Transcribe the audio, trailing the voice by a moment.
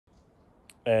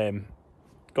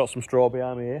Got some straw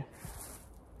behind me here,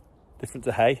 different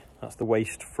to hay. That's the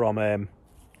waste from when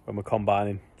we're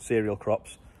combining cereal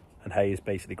crops, and hay is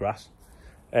basically grass.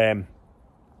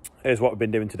 Here's what we've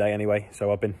been doing today anyway. So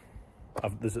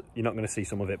you're not going to see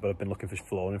some of it, but I've been looking for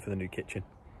flooring for the new kitchen.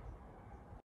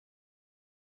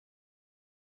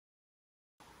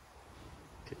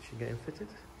 Kitchen getting fitted.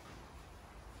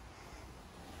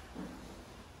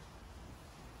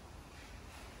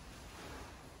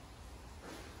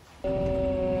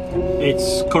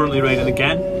 It's currently raining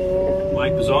again.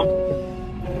 Wipers on.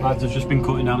 Lads have just been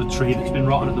cutting down a tree that's been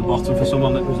rotting at the bottom for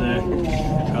someone that was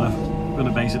kind of going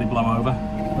to basically blow over.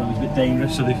 But it was a bit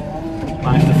dangerous, so they've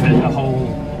managed to fit a whole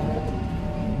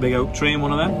big oak tree in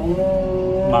one of them.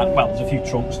 Well, there's a few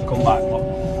trunks to come back, but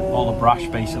all the brash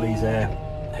basically is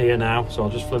here now, so I'll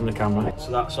just film the camera. So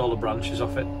that's all the branches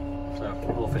off it. So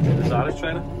we'll fit in the silage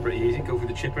trailer. Pretty easy, go through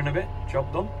the chipper in a bit,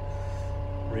 job done.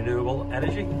 Renewable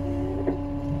energy.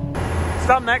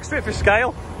 Stand next to it for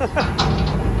scale.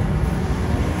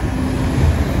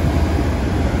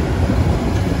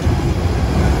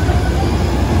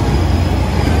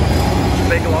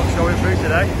 Big lot showing through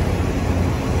today.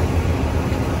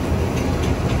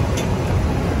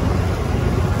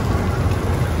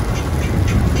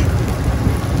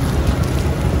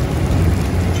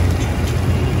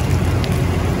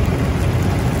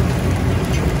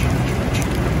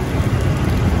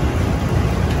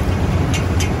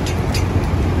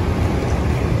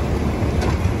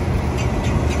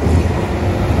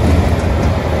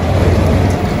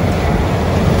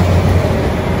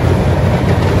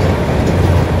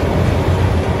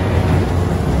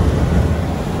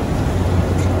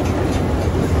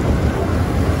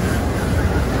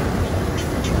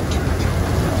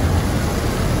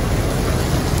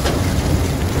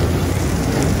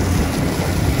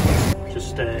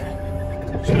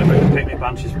 Just going to bring the picnic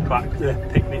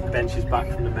benches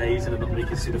back from the maze, and you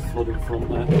can see the flood in front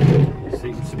there. It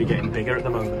seems to be getting bigger at the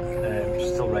moment.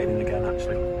 It's still raining again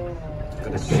actually. I'm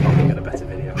going to stop and get a better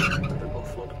video of the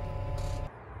flood.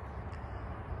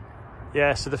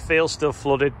 Yeah, so the field's still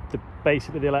flooded.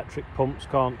 Basically the electric pumps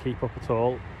can't keep up at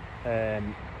all. The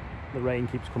rain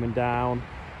keeps coming down.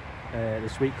 The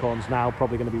sweet corn's now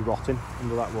probably going to be rotting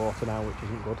under that water now, which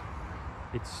isn't good.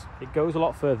 It goes a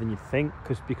lot further than you'd think,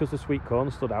 because the sweet corn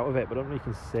stood out of it, but I don't know if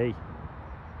you can see.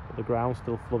 But the ground's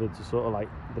still flooded to sort of like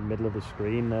the middle of the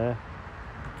screen there.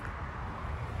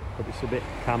 But it's a bit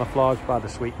camouflaged by the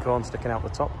sweet corn sticking out the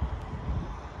top.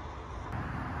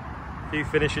 A few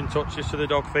finishing touches to the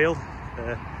dog field.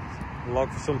 A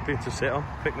log for something to sit on,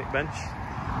 picnic bench.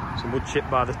 Some wood chip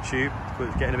by the tube, but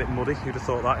it's getting a bit muddy. Who'd have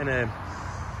thought that in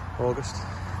August?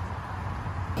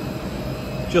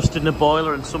 Just in the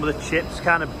boiler, and some of the chips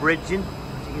kind of bridging,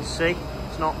 as you can see.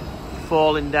 It's not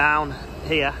falling down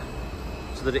here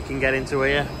so that it can get into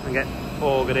here and get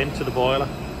augered into the boiler.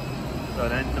 So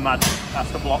then the magic has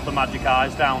to block the magic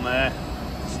eyes down there,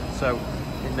 so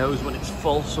it knows when it's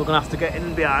full. So we're gonna have to get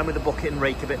in behind with the bucket and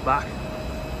rake a bit back,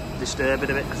 disturb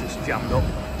it a bit because it's jammed up.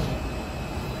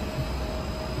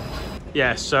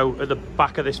 Yeah, so at the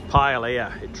back of this pile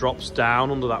here, it drops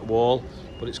down under that wall,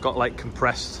 but it's got like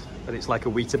compressed, and it's like a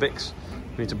Weetabix.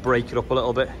 We need to break it up a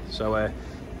little bit, so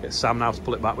get Sam now to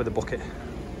pull it back with a bucket.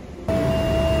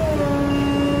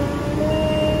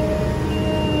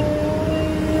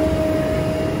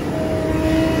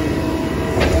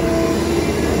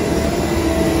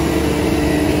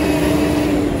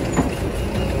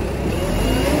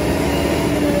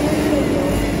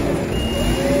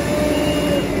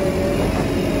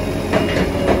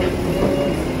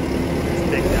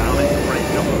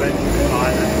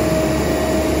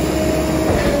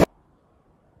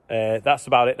 That's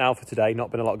about it now for today.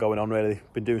 Not been a lot going on really.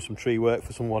 Been doing some tree work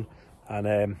for someone,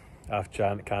 and I've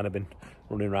kind of been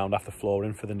running around after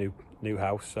flooring for the new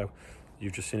house. So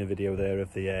you've just seen a video there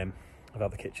of how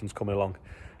the kitchen's coming along.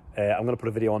 I'm going to put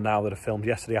a video on now that I filmed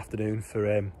yesterday afternoon for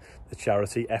the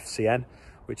charity FCN,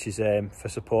 which is for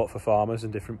support for farmers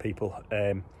and different people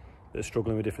that are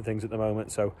struggling with different things at the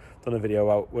moment. So I've done a video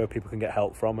about where people can get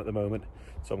help from at the moment.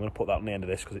 So I'm going to put that on the end of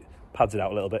this because it pads it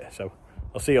out a little bit. So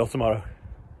I'll see you all tomorrow.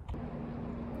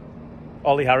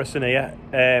 Olly Harrison here.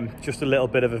 Just a little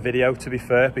bit of a video, to be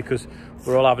fair, because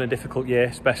we're all having a difficult year,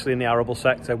 especially in the arable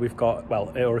sector. We've got,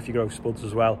 well, or if you grow spuds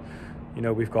as well, you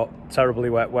know, we've got terribly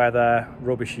wet weather,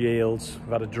 rubbish yields,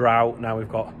 we've had a drought, now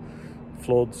we've got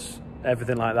floods,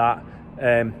 everything like that.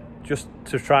 Just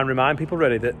to try and remind people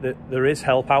really that there is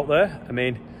help out there. I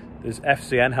mean, there's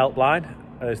FCN helpline,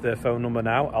 there's their phone number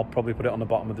now. I'll probably put it on the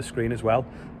bottom of the screen as well,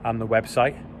 and the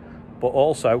website. But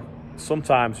also,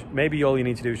 sometimes maybe all you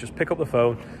need to do is just pick up the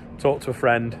phone, talk to a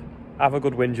friend, have a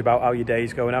good whinge about how your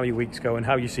day's going, how your week's going,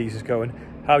 how your season's going,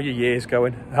 how your year's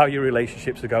going, how your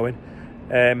relationships are going.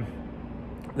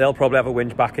 They'll probably have a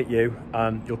whinge back at you,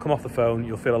 and you'll come off the phone,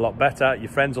 you'll feel a lot better, your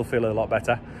friends will feel a lot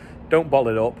better. Don't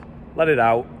bottle it up, let it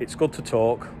out. It's good to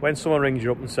talk. When someone rings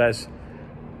you up and says,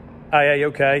 "Hey, are you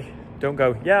okay?" Don't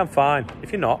go, "Yeah, I'm fine."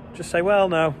 If you're not, just say, "Well,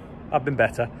 no, I've been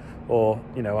better," or,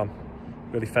 you know, "I'm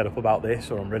really fed up about this,"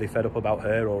 or "I'm really fed up about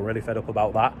her," or "I'm really fed up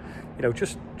about that." You know,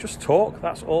 just talk.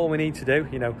 That's all we need to do.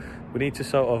 You know, we need to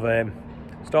sort of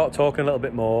start talking a little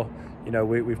bit more. You know,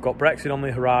 we've got Brexit on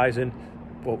the horizon.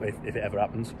 Well, if it ever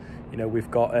happens, you know,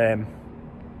 we've got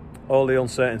all the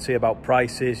uncertainty about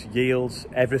prices, yields,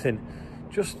 everything.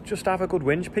 Just have a good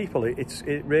whinge, people.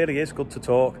 It really is good to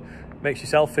talk. Makes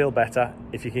yourself feel better.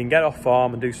 If you can get off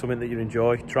farm and do something that you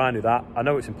enjoy, try and do that. I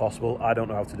know it's impossible. I don't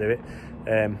know how to do it.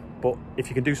 But if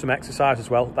you can do some exercise as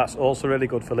well, that's also really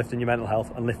good for lifting your mental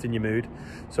health and lifting your mood.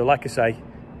 So like I say,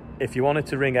 if you wanted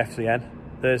to ring FCN,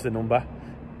 there's the number.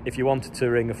 If you wanted to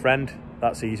ring a friend,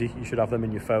 that's easy. You should have them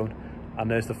in your phone. And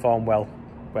there's the Farmwell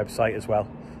website as well.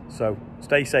 So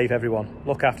stay safe, everyone.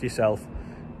 Look after yourself.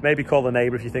 Maybe call the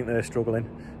neighbour if you think they're struggling.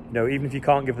 You know, even if you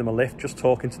can't give them a lift, just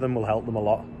talking to them will help them a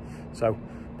lot. So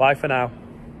bye for now.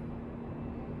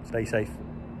 Stay safe.